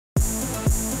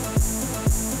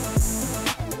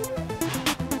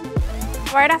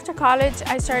Right after college,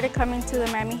 I started coming to the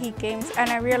Miami Heat games and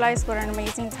I realized what an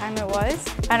amazing time it was.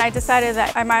 And I decided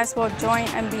that I might as well join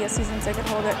and be a season ticket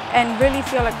holder and really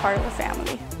feel like part of the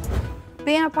family.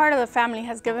 Being a part of the family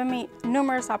has given me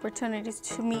numerous opportunities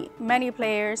to meet many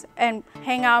players and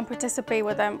hang out and participate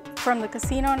with them, from the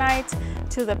casino nights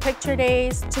to the picture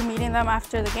days to meeting them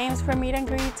after the games for meet and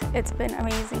greets. It's been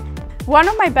amazing. One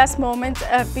of my best moments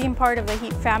of being part of the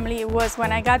Heat family was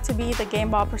when I got to be the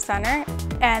game ball presenter,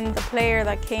 and the player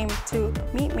that came to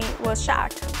meet me was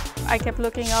Shaq. I kept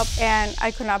looking up and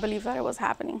I could not believe that it was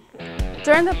happening.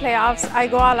 During the playoffs, I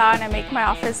go all out and I make my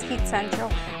office Heat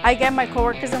Central. I get my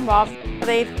coworkers involved.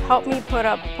 They've helped me put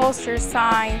up posters,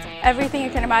 signs, everything you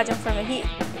can imagine from the Heat.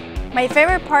 My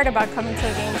favorite part about coming to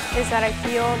the games is that I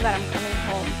feel that I'm coming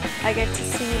home. I get to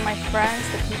see my friends,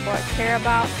 the people I care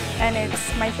about, and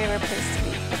it's my favorite place to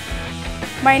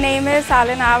be. My name is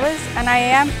Navas and I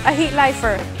am a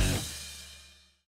HeatLifer.